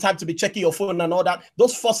wasn't the type to be checking your phone and all that.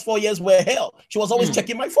 Those first 4 years were hell. She was always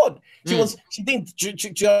checking my phone. She didn't. Do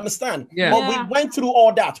you understand? But we went through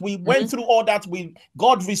all that.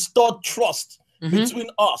 God restored trust between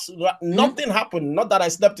us. Nothing happened. Not that I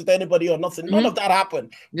slept with anybody or nothing. None of that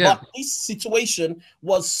happened. But this situation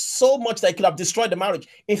was so much that it could have destroyed the marriage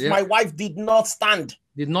if my wife did not stand.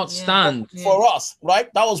 For us,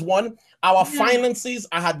 right? That was one. Our finances,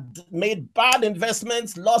 I had made bad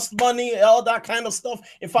investments, lost money, all that kind of stuff.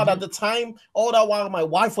 In fact, at the time, all that while, my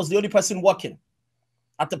wife was the only person working.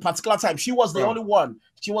 at the particular time. She was the only one.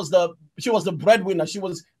 She was the breadwinner.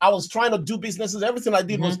 I was trying to do businesses. Everything I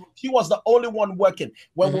did was, she was the only one working.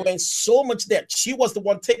 When we were in so much debt, she was the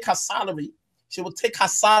one take her salary. She would take her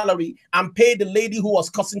salary and pay the lady who was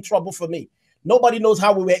causing trouble for me. Nobody knows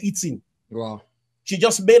how we were eating. Wow. She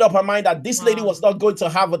just made up her mind that this lady was not going to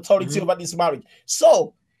have authority over this marriage.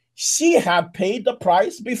 So she had paid the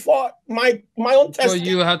price before my own test. So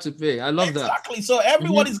you had to pay. I love that. Exactly. So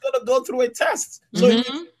everyone is going to go through a test. So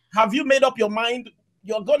have you made up your mind?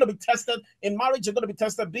 You're going to be tested in marriage. You're going to be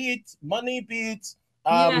tested, be it money, be it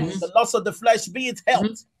the loss of the flesh, be it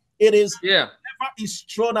health. It is whatever is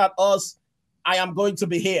thrown at us. I am going to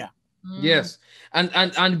be here. Yes.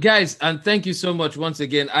 And guys, and thank you so much once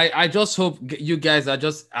again. I just hope you guys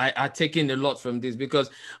are taking a lot from this, because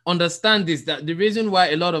understand this, that the reason why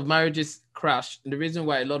a lot of marriages crash, the reason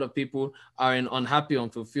why a lot of people are in unhappy,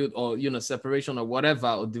 unfulfilled, or separation or whatever,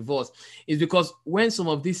 or divorce, is because when some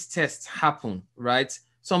of these tests happen, right,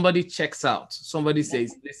 somebody checks out, somebody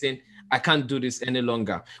says, listen, I can't do this any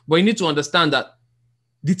longer. But you need to understand that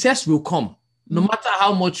the test will come no matter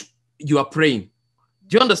how much you are praying.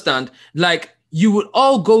 Do you understand? Like, you will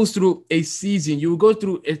all go through a season. You will go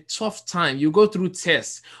through a tough time. You go through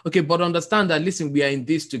tests. Okay, but understand that, listen, we are in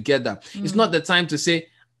this together. It's not the time to say,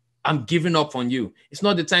 I'm giving up on you. It's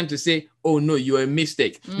not the time to say, oh no, you're a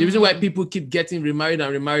mistake. The reason why people keep getting remarried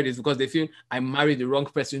and remarried is because they feel, I married the wrong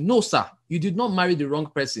person. No, sir, you did not marry the wrong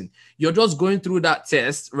person. You're just going through that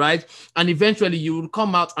test, right? And eventually you will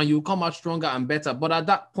come out, and you will come out stronger and better. But at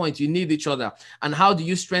that point, you need each other. And how do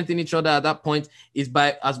you strengthen each other at that point? Is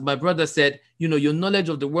by, as my brother said, your knowledge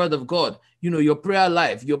of the word of God, your prayer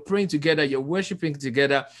life, you're praying together, you're worshiping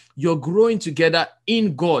together, you're growing together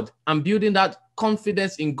in God and building that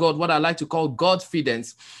confidence in God, what I like to call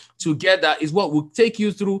Godfidence together, is what will take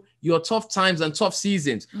you through your tough times and tough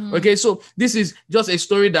seasons. Okay, so this is just a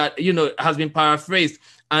story that has been paraphrased,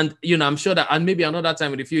 and I'm sure that, and maybe another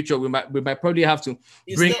time in the future we might probably have to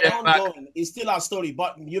bring them back. It's still our story,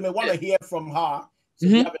 but you may want to hear from her. So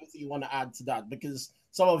if you have anything you want to add to that, because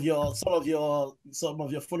some of your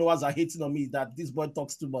followers are hating on me that this boy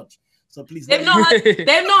talks too much. So please. They've not had,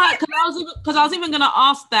 because I was even going to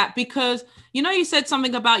ask that, because you said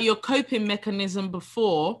something about your coping mechanism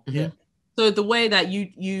before. Yeah. So the way that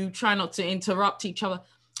you try not to interrupt each other.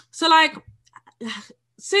 So like,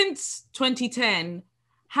 since 2010,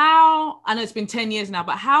 how, I know it's been 10 years now,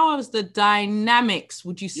 but how has the dynamics,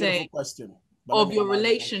 would you say, of your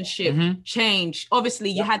relationship changed? Obviously,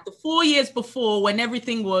 you had the 4 years before when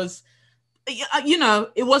everything was,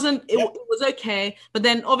 it wasn't, it was okay. But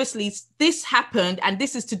then obviously this happened, and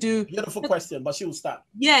this is to do. Beautiful question, but she will start.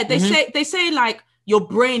 Yeah, they say like your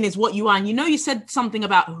brain is what you are. And you said something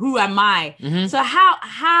about who am I? So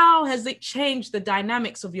how has it changed the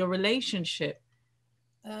dynamics of your relationship?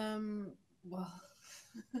 Well,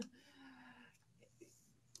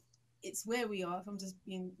 it's where we are. If I'm just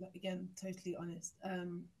being, again, totally honest,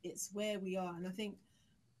 it's where we are. And I think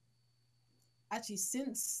actually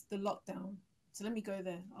since the lockdown, so let me go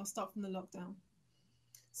there. I'll start from the lockdown.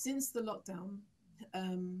 Since the lockdown,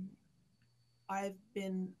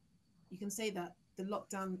 you can say that the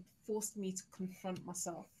lockdown forced me to confront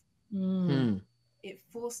myself. It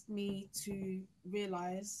forced me to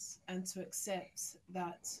realize and to accept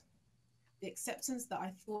that the acceptance that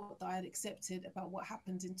I thought that I had accepted about what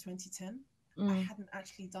happened in 2010, I hadn't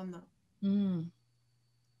actually done that.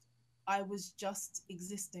 I was just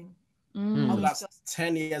existing. I was just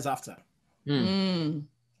 10 years after.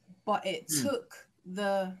 But it took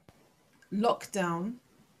the lockdown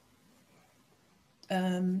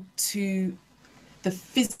to the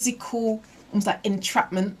physical, almost like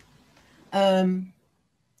entrapment, and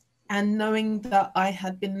knowing that I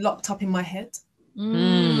had been locked up in my head.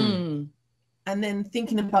 And then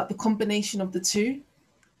thinking about the combination of the two,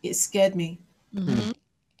 it scared me. And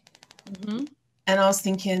I was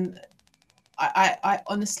thinking, I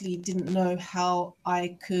honestly didn't know how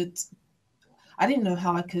I could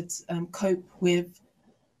cope with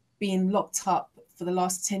being locked up for the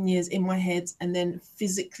last 10 years in my head, and then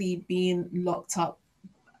physically being locked up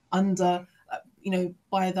under,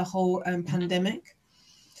 by the whole pandemic.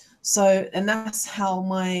 So, and that's how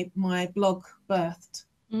my blog birthed.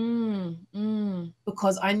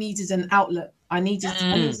 Because I needed an outlet. I needed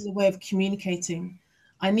a way of communicating.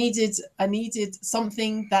 I needed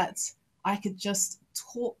something that I could just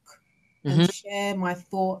talk and share my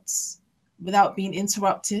thoughts without being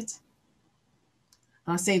interrupted.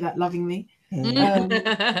 And I say that lovingly.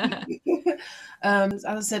 As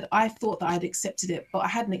I said, I thought that I'd accepted it, but I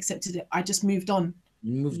hadn't accepted it. I just moved on.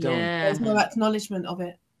 You moved on. There's no acknowledgement of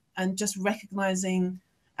it, and just recognizing,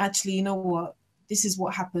 actually, you know what? this is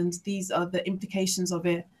what happened. These are the implications of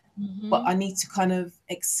it. But I need to kind of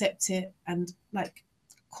accept it and like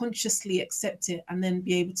consciously accept it and then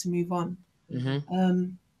be able to move on.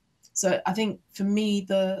 So I think for me,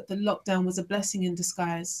 the lockdown was a blessing in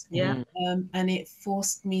disguise. And it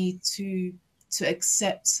forced me to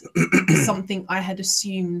accept something I had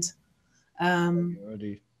assumed.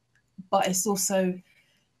 But it's also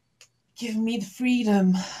given me the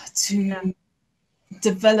freedom to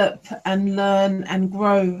develop and learn and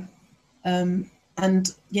grow. And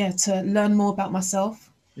to learn more about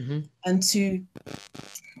myself and to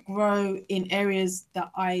grow in areas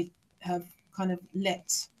that I have kind of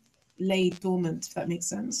lay dormant, if that makes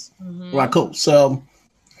sense. Right, cool. So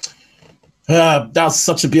that's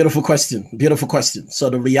such a beautiful question. So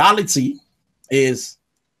the reality is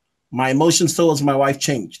my emotions towards my wife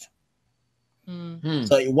changed.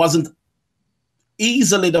 So it wasn't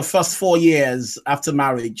easily the first 4 years after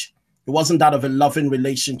marriage. It wasn't that of a loving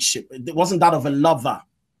relationship. It wasn't that of a lover.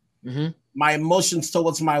 My emotions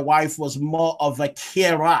towards my wife was more of a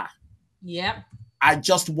carer. I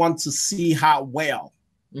just want to see her well.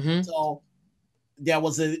 So there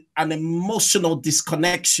was an emotional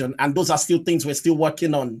disconnection, and those are still things we're still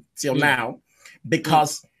working on till now,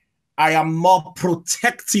 because I am more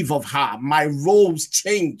protective of her. My roles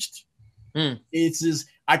changed. It is,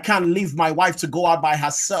 I can't leave my wife to go out by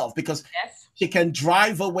herself, because she can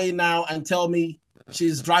drive away now and tell me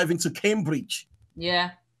she's driving to Cambridge.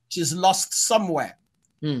 She's lost somewhere.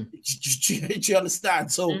 Do you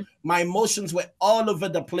understand? So my emotions were all over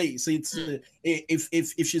the place. It's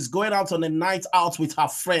if she's going out on a night out with her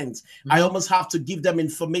friends, I almost have to give them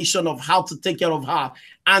information of how to take care of her,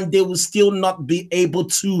 and they will still not be able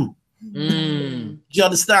to. Do you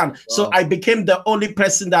understand? So I became the only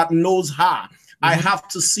person that knows her. I have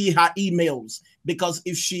to see her emails, because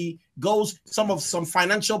if she goes, some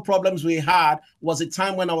financial problems we had was a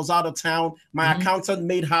time when I was out of town. My accountant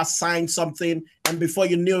made her sign something, and before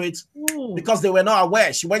you knew it, because they were not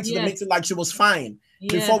aware, she went to the meeting like she was fine.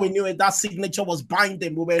 Before we knew it, that signature was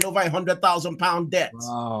binding. We were in over £100,000 debt.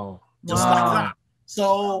 Just like that.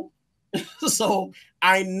 So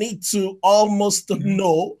I need to almost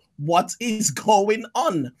know what is going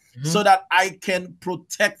on so that I can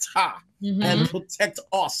protect her and protect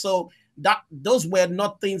us. So those were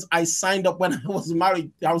not things I signed up when I was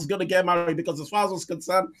married. I was going to get married, because as far as I was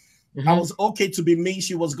concerned, I was okay to be me.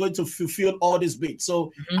 She was going to fulfill all this bit.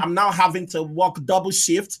 So I'm now having to work double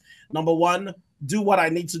shift. Number one, do what I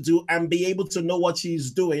need to do and be able to know what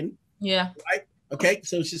she's doing. Right? Okay.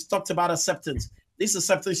 So she's talked about acceptance. This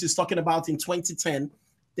acceptance she's talking about in 2010.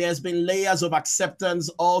 There's been layers of acceptance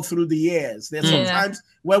all through the years. There's sometimes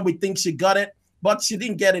when we think she got it, but she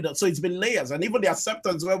didn't get it. So it's been layers. And even the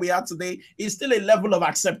acceptance where we are today is still a level of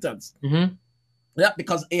acceptance.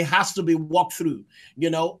 Because it has to be walked through, you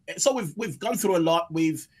know. So we've gone through a lot.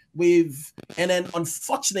 And then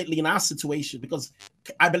unfortunately in our situation, because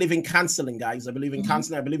I believe in counseling, guys. I believe in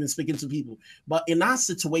counseling. I believe in speaking to people. But in our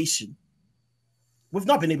situation, we've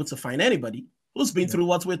not been able to find anybody who's been through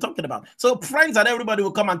what we're talking about. So friends and everybody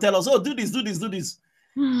will come and tell us, oh, do this, do this, do this.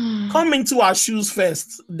 Come into our shoes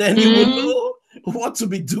first, then you will know what to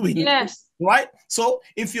be doing. Right? So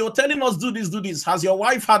if you're telling us do this, has your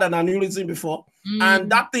wife had an aneurysm before? And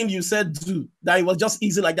that thing you said do, that it was just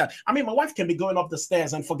easy like that. I mean, my wife can be going up the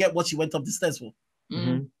stairs and forget what she went up the stairs for.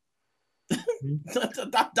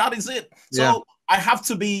 That is it. So I have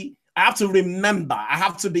to remember, I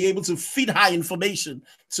have to be able to feed her information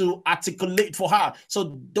to articulate for her.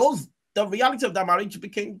 So the reality of that marriage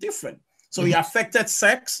became different. So it affected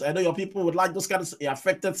sex. I know your people would like those kind of, it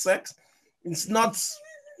affected sex. It's not,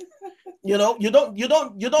 you know, you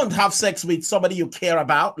don't have sex with somebody you care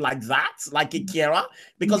about like that, like a carer.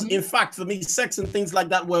 Because in fact, for me, sex and things like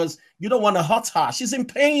that was, you don't want to hurt her. She's in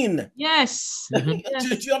pain. Do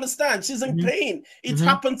you understand? She's in pain. It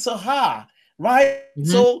happened to her, right?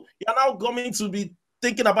 So you're now going to be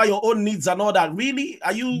thinking about your own needs and all that. Really?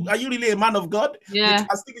 Are you really a man of God? You can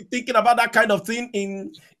still be thinking about that kind of thing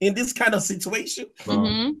in this kind of situation.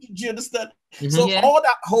 Do you understand? So all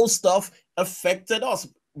that whole stuff affected us.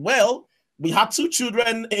 Well, we had 2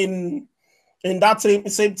 children in that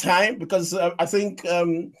same time, because I think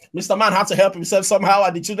Mr. Man had to help himself somehow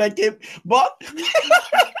and the children came. But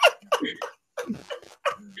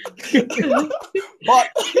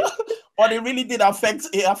but it really did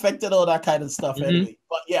affected all that kind of stuff anyway.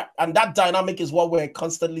 But yeah, and that dynamic is what we're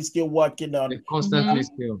constantly still working on.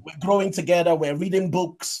 We're growing together, we're reading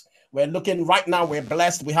books, we're looking right now, we're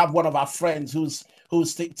blessed. We have one of our friends who's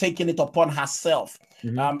who's taking it upon herself.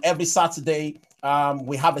 Every Saturday,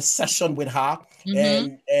 we have a session with her,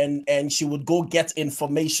 and she would go get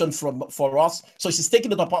information for us. So she's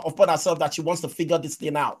taking it upon herself that she wants to figure this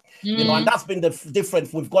thing out. You know, and that's been the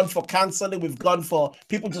difference. We've gone for counseling, we've gone for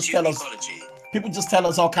people just tell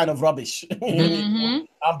us all kind of rubbish.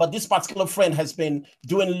 But this particular friend has been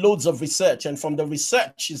doing loads of research, and from the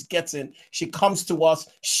research she's getting, she comes to us,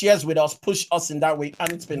 shares with us, push us in that way,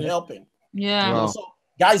 and it's been helping. Yeah. Wow. So,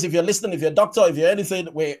 guys, if you're listening, if you're a doctor, if you're anything,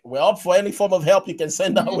 we're up for any form of help you can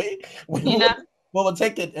send our way. We'll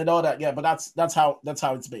take it and all that. Yeah, but that's how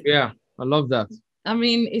it's been. Yeah, I love that. I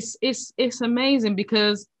mean, it's amazing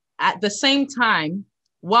because at the same time,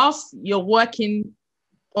 whilst you're working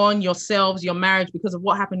on yourselves, your marriage, because of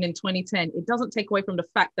what happened in 2010, it doesn't take away from the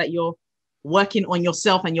fact that you're working on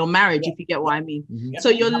yourself and your marriage, if you get what I mean. So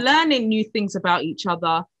you're learning new things about each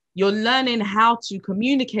other. You're learning how to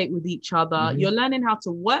communicate with each other. You're learning how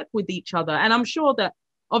to work with each other. And I'm sure that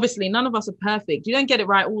obviously none of us are perfect. You don't get it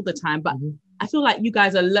right all the time, but I feel like you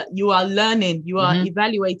guys are learning, you are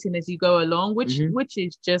evaluating as you go along, which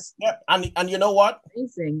is just and you know what?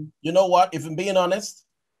 Amazing. You know what? If I'm being honest,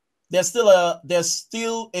 there's still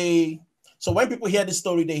a so when people hear this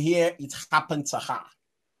story, they hear it happened to her.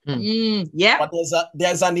 Yeah. But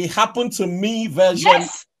there's an it happened to me version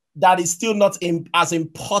that is still not as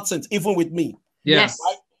important, even with me. Yes.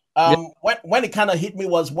 Right? When it kind of hit me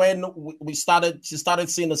was when she started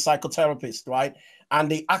seeing a psychotherapist, right? And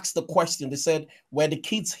they asked the question, they said, were the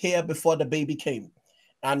kids here before the baby came?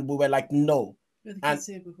 And we were like, no. Were the kids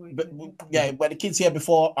here before? Were the kids here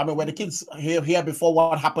before? I mean, were the kids here before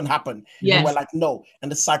what happened? Yes. We were like, no.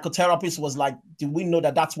 And the psychotherapist was like, do we know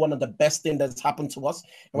that that's one of the best things that's happened to us?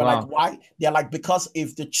 And we're like, why? They're like, because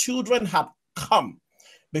if the children had come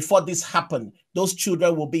before this happened, those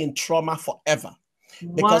children will be in trauma forever.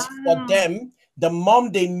 Because for them, the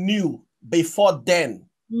mom they knew before then,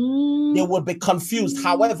 they would be confused,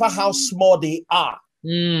 however, how small they are.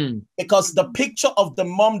 Because the picture of the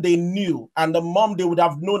mom they knew and the mom they would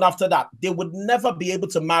have known after that, they would never be able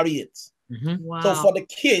to marry it. So for the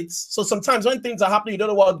kids, so sometimes when things are happening, you don't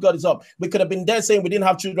know what God is up. We could have been there saying we didn't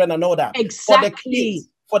have children and all that. Exactly.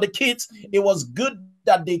 For the kids, it was good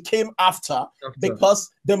that they came after because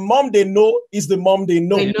the mom they know is the mom they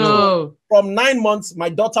know. So from 9 months, my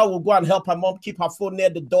daughter will go and help her mom keep her phone near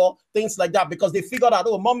the door, things like that, because they figured out,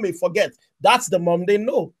 oh, mom may forget. That's the mom they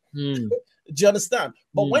know. Do you understand?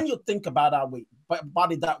 But when you think about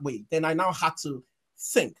it that way, then I now had to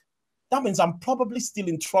think. That means I'm probably still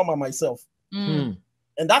in trauma myself. And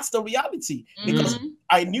that's the reality. Because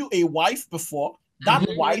I knew a wife before. That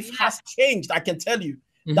wife has changed, I can tell you.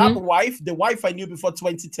 That wife, the wife I knew before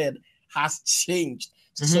 2010, has changed.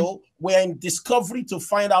 So we're in discovery to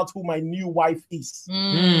find out who my new wife is.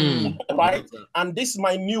 Right? And this,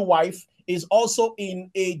 my new wife, is also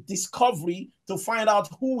in a discovery to find out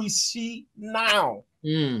who is she now.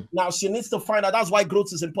 Now she needs to find out. That's why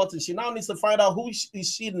growth is important. She now needs to find out who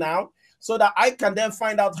is she now, so that I can then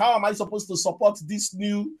find out how am I supposed to support this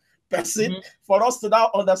new person for us to now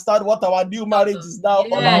understand what our new marriage is now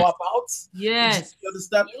all about. Yes. You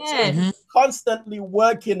understand? Yes. So constantly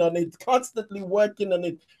working on it.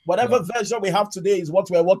 Whatever version we have today is what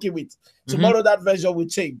we're working with. Tomorrow that version will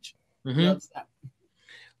change. You understand?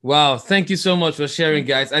 Wow, thank you so much for sharing,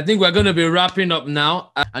 guys. I think we're going to be wrapping up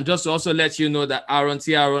now. And just to also let you know that Aaron,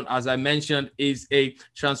 as I mentioned, is a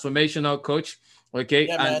transformational coach. Okay.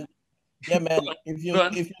 Yeah, man. Yeah, man.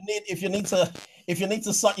 If you need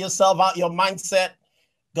to sort yourself out, your mindset,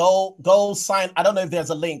 go sign. I don't know if there's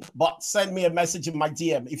a link, but send me a message in my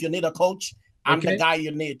DM. If you need a coach, I'm the guy you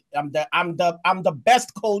need. I'm the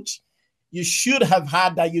best coach you should have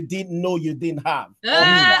had that you didn't know you didn't have.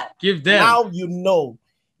 Give them. Now you know.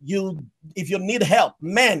 If you need help,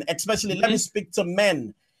 men especially, let me speak to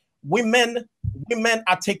men. Women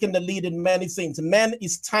are taking the lead in many things. Men,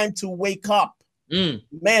 it's time to wake up. Men,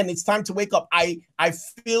 it's time to wake up. I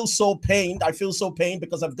feel so pained. I feel so pained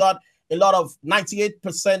because I've got a lot of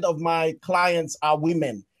 98% of my clients are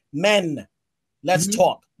women. Men, let's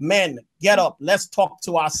talk. Men, get up. Let's talk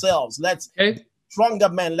to ourselves. Let's stronger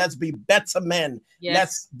men. Let's be better men.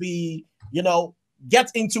 Let's be,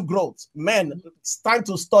 get into growth. Men, it's time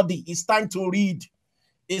to study. It's time to read.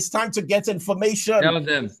 It's time to get information.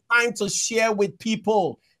 It's time to share with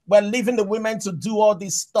people. We're leaving the women to do all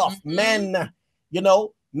this stuff. Men,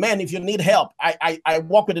 men, if you need help, I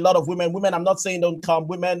work with a lot of women. Women, I'm not saying don't come.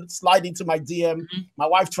 Women, slide into my DM. My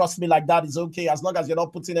wife trusts me like that. It's okay as long as you're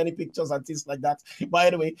not putting any pictures and things like that. But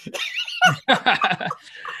anyway.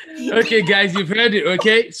 Okay, guys, you've heard it.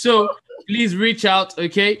 Okay, so please reach out.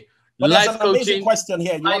 Okay. life coaching, question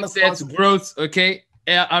here. You mindset, growth. Okay,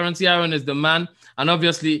 Aaron is the man, and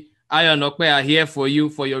obviously Ayo and Ope are here for you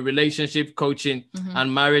for your relationship coaching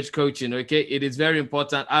and marriage coaching. Okay, it is very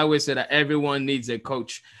important. I always say that everyone needs a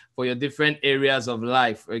coach for your different areas of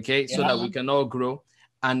life. Okay, so that we can all grow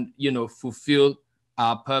and fulfill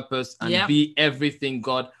our purpose and be everything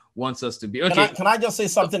God wants us to be. Okay, can I just say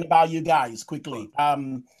something about you guys quickly?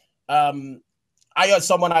 Ayo is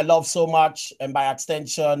someone I love so much, and by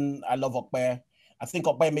extension, I love Ope. I think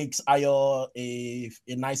Ope makes Ayo a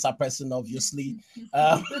nicer person, obviously.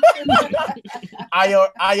 Ayo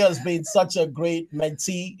has been such a great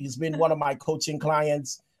mentee. He's been one of my coaching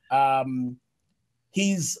clients.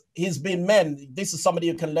 He's been, this is somebody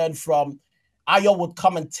you can learn from. Ayo would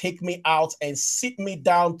come and take me out and sit me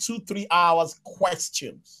down 2-3 hours,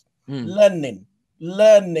 questions, learning.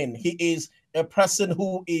 He is a person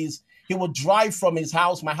who he would drive from his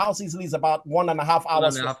house. My house easily is about 1.5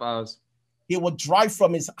 hours. 1.5 hours. He would drive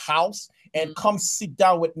from his house and come sit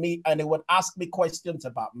down with me, and he would ask me questions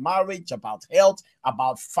about marriage, about health,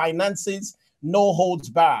 about finances, no holds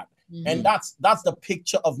barred. And that's the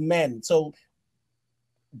picture of men. So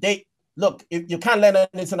look, if you can't learn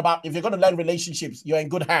anything about, if you're going to learn relationships, you're in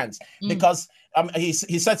good hands, because he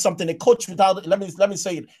said something, a coach without, let me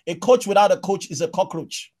say it, a coach without a coach is a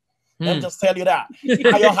cockroach. Let me just tell you that.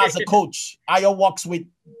 Ayo has a coach. Ayo works with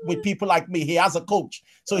people like me. He has a coach.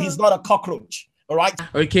 So he's not a cockroach. All right.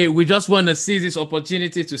 Okay. We just want to seize this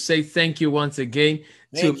opportunity to say thank you once again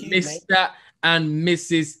to Mr. and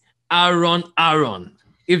Mrs. Aaron.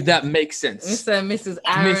 If that makes sense. Mr. and Mrs.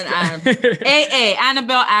 Aaron. AA,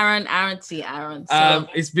 Anabel, Aaron T. Aaron. So.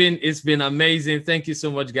 It's been amazing. Thank you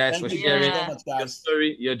so much, guys, for sharing your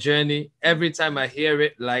story, your journey. Every time I hear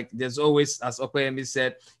it, like there's always, as Opeyemi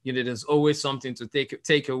said, there's always something to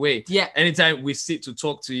take away. Yeah. Anytime we sit to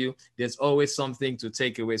talk to you, there's always something to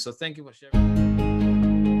take away. So thank you for sharing.